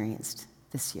experienced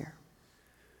this year.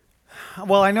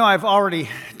 Well, I know I've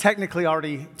technically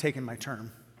already taken my turn,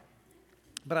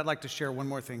 but I'd like to share one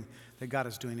more thing that God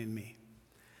is doing in me.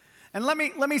 And let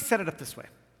me set it up this way.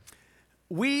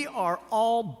 We are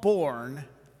all born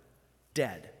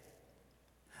dead.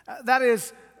 That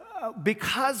is,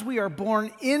 because we are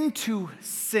born into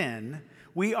sin,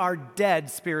 we are dead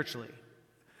spiritually.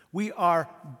 We are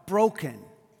broken.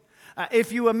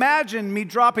 If you imagine me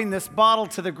dropping this bottle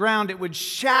to the ground, it would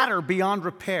shatter beyond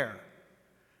repair.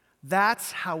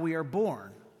 That's how we are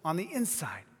born on the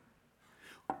inside.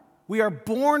 We are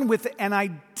born with an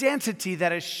identity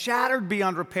that is shattered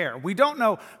beyond repair. We don't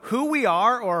know who we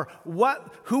are or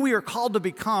who we are called to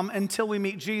become until we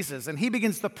meet Jesus. And he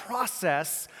begins the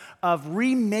process of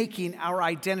remaking our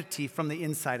identity from the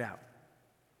inside out.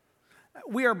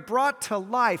 We are brought to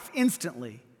life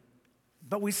instantly,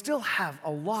 but we still have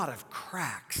a lot of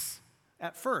cracks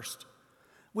at first.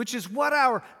 which is what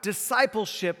our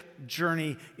discipleship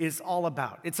journey is all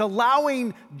about. It's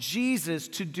allowing Jesus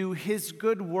to do his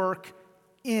good work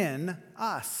in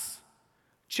us,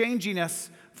 changing us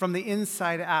from the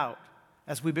inside out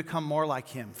as we become more like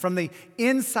him. From the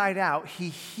inside out, he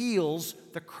heals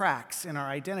the cracks in our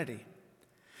identity.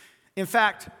 In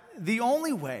fact, the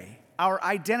only way our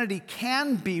identity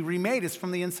can be remade is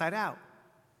from the inside out.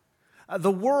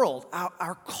 The world,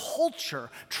 our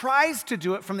culture, tries to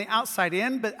do it from the outside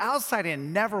in, but outside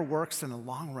in never works in the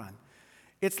long run.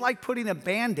 It's like putting a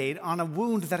Band-Aid on a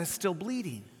wound that is still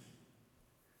bleeding.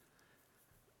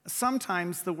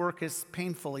 Sometimes the work is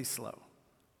painfully slow.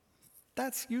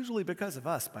 That's usually because of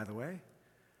us, by the way.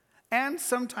 And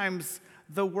sometimes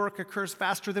the work occurs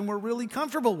faster than we're really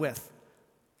comfortable with,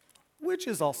 which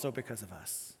is also because of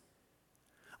us.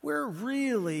 We're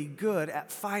really good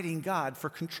at fighting God for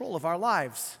control of our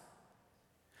lives.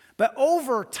 But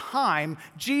over time,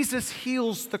 Jesus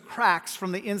heals the cracks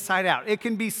from the inside out. It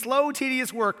can be slow,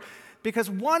 tedious work because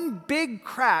one big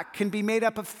crack can be made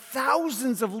up of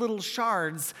thousands of little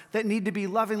shards that need to be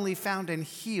lovingly found and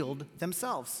healed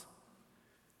themselves.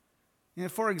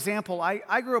 For example,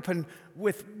 I grew up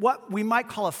with what we might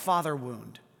call a father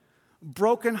wound.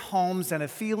 Broken homes and a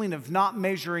feeling of not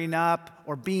measuring up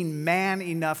or being man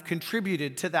enough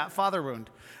contributed to that father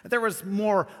wound. There was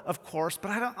more, of course,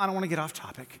 but I don't want to get off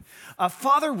topic. A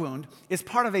father wound is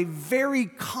part of a very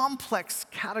complex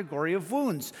category of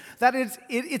wounds. That is,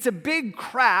 it's a big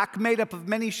crack made up of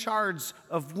many shards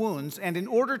of wounds, and in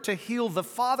order to heal the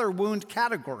father wound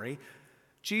category,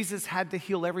 Jesus had to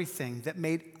heal everything that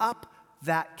made up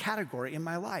that category in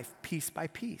my life, piece by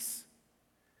piece.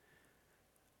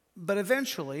 But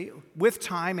eventually, with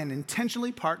time and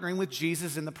intentionally partnering with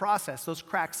Jesus in the process, those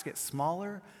cracks get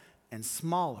smaller and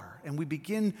smaller, and we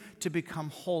begin to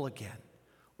become whole again,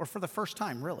 or for the first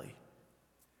time, really.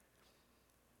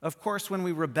 Of course, when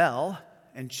we rebel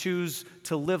and choose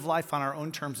to live life on our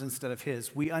own terms instead of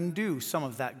his, we undo some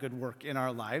of that good work in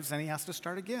our lives, and he has to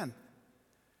start again.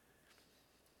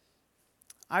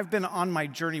 I've been on my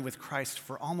journey with Christ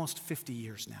for almost 50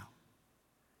 years now.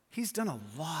 He's done a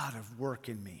lot of work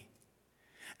in me.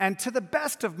 And to the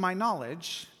best of my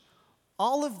knowledge,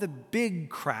 all of the big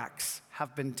cracks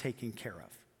have been taken care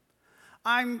of.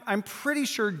 I'm pretty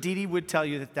sure Dee Dee would tell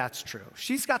you that that's true.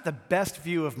 She's got the best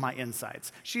view of my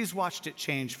insides. She's watched it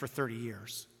change for 30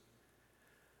 years.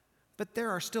 But there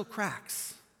are still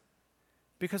cracks,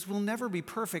 because we'll never be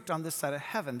perfect on this side of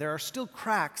heaven. There are still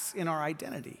cracks in our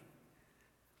identity.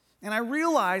 And I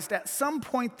realized at some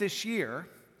point this year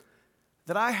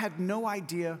that I had no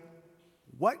idea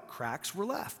what cracks were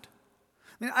left.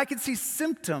 I could see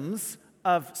symptoms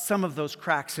of some of those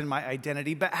cracks in my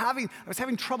identity, but I was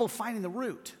having trouble finding the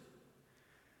root.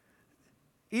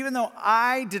 Even though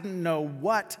I didn't know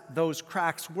what those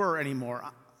cracks were anymore,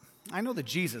 I know that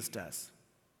Jesus does.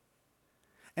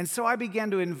 And so I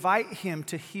began to invite him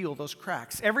to heal those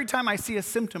cracks. Every time I see a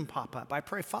symptom pop up, I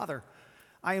pray, Father,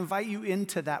 I invite you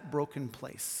into that broken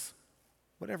place,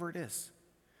 whatever it is.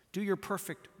 Do your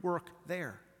perfect work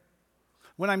there.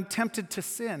 When I'm tempted to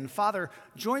sin, Father,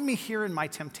 join me here in my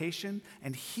temptation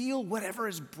and heal whatever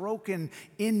is broken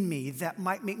in me that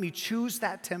might make me choose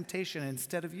that temptation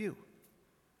instead of you.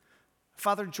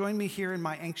 Father, join me here in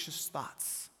my anxious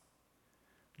thoughts.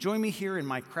 Join me here in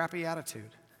my crappy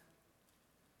attitude.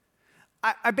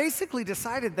 I basically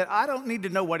decided that I don't need to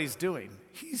know what he's doing.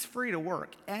 He's free to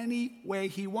work any way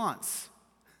he wants.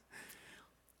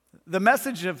 The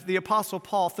message of the Apostle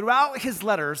Paul throughout his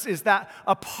letters is that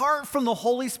apart from the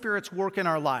Holy Spirit's work in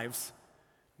our lives,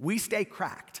 we stay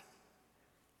cracked.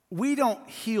 We don't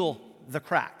heal the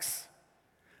cracks.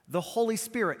 The Holy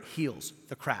Spirit heals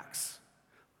the cracks.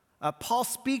 Paul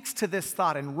speaks to this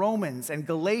thought in Romans and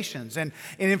Galatians, and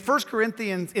in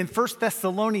 1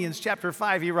 Thessalonians chapter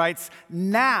 5, he writes,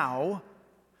 "Now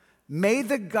may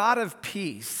the God of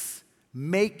peace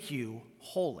make you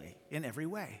holy in every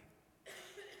way.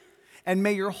 And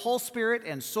may your whole spirit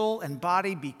and soul and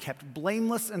body be kept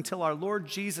blameless until our Lord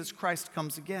Jesus Christ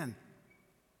comes again.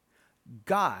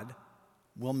 God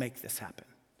will make this happen.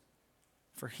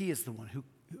 For he is the one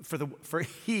for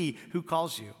he who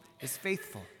calls you is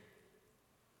faithful."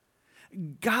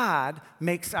 God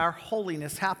makes our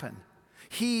holiness happen.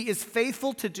 He is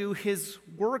faithful to do his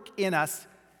work in us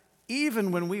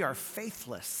even when we are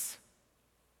faithless.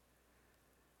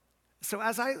 So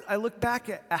as I look back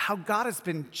at how God has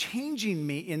been changing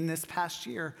me in this past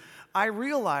year, I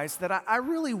realize that I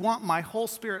really want my whole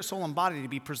spirit, soul, and body to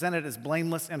be presented as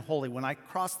blameless and holy when I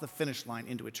cross the finish line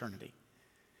into eternity.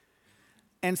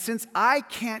 And since I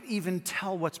can't even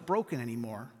tell what's broken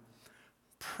anymore,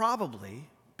 probably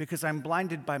because I'm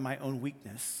blinded by my own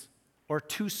weakness or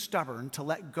too stubborn to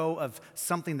let go of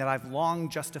something that I've long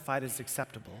justified as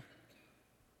acceptable,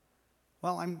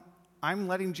 well, I'm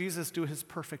letting Jesus do his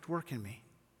perfect work in me,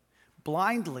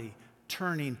 blindly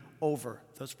turning over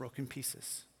those broken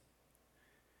pieces.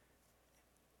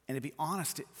 And to be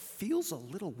honest, it feels a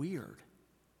little weird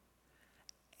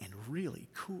and really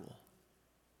cool.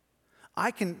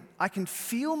 I can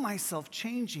feel myself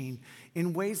changing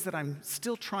in ways that I'm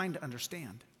still trying to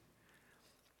understand.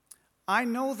 I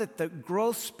know that the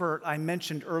growth spurt I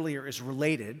mentioned earlier is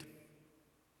related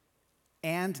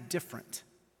and different.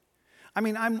 I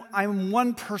mean, I'm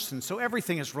one person, so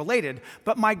everything is related,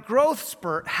 but my growth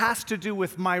spurt has to do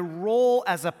with my role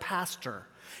as a pastor.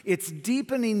 It's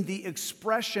deepening the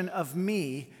expression of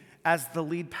me as the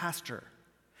lead pastor.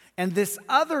 And this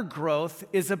other growth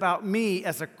is about me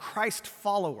as a Christ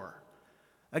follower.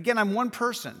 Again, I'm one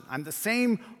person. I'm the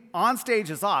same on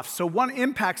stage as off, so one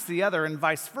impacts the other and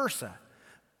vice versa.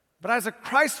 But as a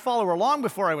Christ follower, long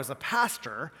before I was a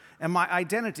pastor, and my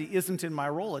identity isn't in my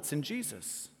role, it's in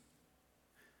Jesus.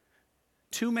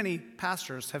 Too many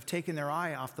pastors have taken their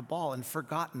eye off the ball and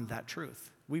forgotten that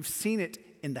truth. We've seen it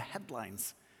in the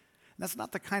headlines. And that's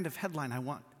not the kind of headline I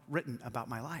want written about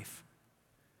my life.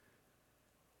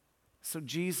 So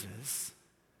Jesus,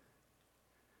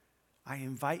 I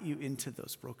invite you into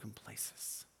those broken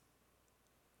places.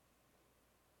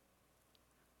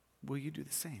 Will you do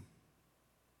the same?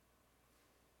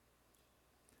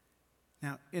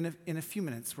 Now, in a few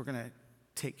minutes, we're going to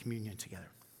take communion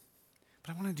together.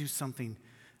 But I want to do something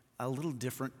a little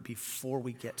different before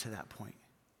we get to that point.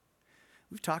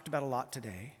 We've talked about a lot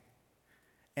today.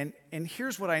 And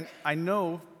here's what I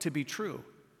know to be true.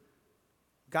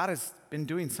 God has been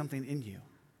doing something in you.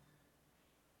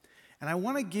 And I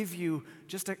want to give you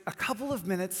just a couple of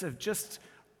minutes of just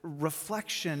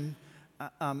reflection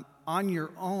on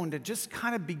your own to just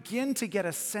kind of begin to get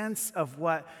a sense of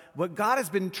what God has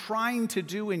been trying to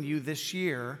do in you this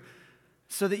year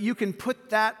so that you can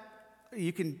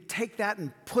take that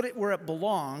and put it where it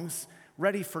belongs,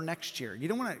 ready for next year. You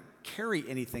don't want to carry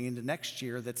anything into next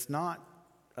year that's not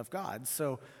of God.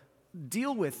 So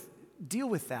deal with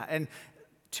that. And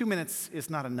 2 minutes is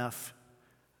not enough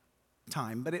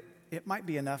time, but it might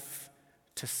be enough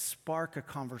to spark a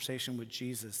conversation with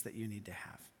Jesus that you need to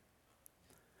have.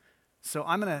 So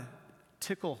I'm going to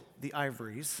tickle the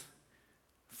ivories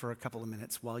for a couple of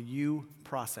minutes while you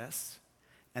process,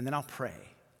 and then I'll pray,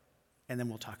 and then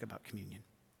we'll talk about communion.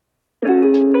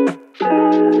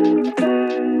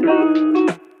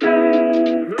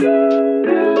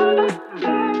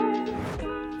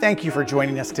 Thank you for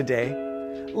joining us today.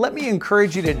 Let me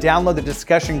encourage you to download the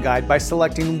discussion guide by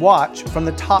selecting Watch from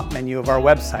the top menu of our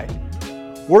website.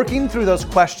 Working through those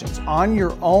questions on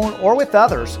your own or with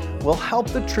others will help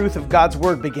the truth of God's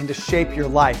Word begin to shape your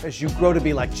life as you grow to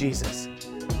be like Jesus.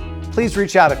 Please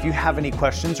reach out if you have any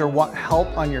questions or want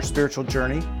help on your spiritual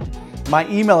journey. My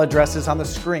email address is on the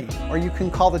screen, or you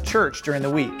can call the church during the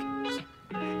week.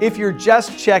 If you're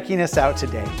just checking us out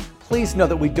today, please know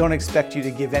that we don't expect you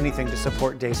to give anything to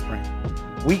support Dayspring.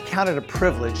 We count it a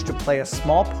privilege to play a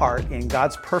small part in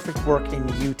God's perfect work in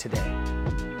you today.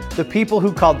 The people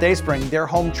who call Dayspring their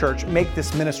home church make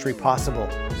this ministry possible.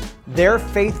 Their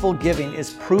faithful giving is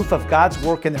proof of God's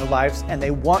work in their lives, and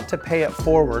they want to pay it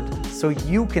forward so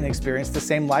you can experience the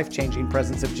same life-changing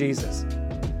presence of Jesus.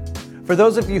 For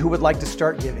those of you who would like to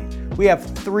start giving, we have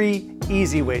 3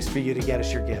 easy ways for you to get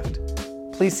us your gift.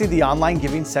 Please see the online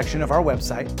giving section of our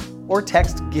website, or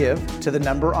text GIVE to the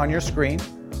number on your screen,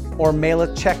 or mail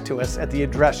a check to us at the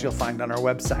address you'll find on our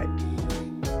website.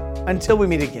 Until we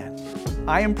meet again,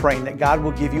 I am praying that God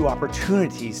will give you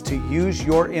opportunities to use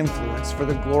your influence for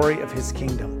the glory of His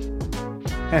kingdom.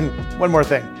 And one more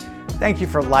thing, thank you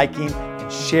for liking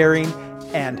and sharing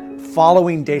and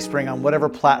following Dayspring on whatever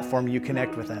platform you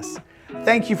connect with us.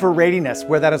 Thank you for rating us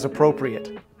where that is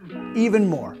appropriate. Even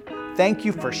more, thank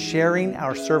you for sharing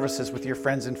our services with your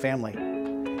friends and family.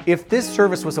 If this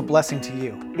service was a blessing to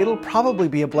you, it'll probably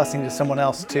be a blessing to someone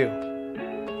else too.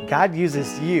 God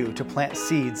uses you to plant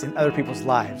seeds in other people's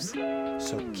lives,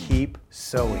 so keep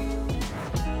sowing.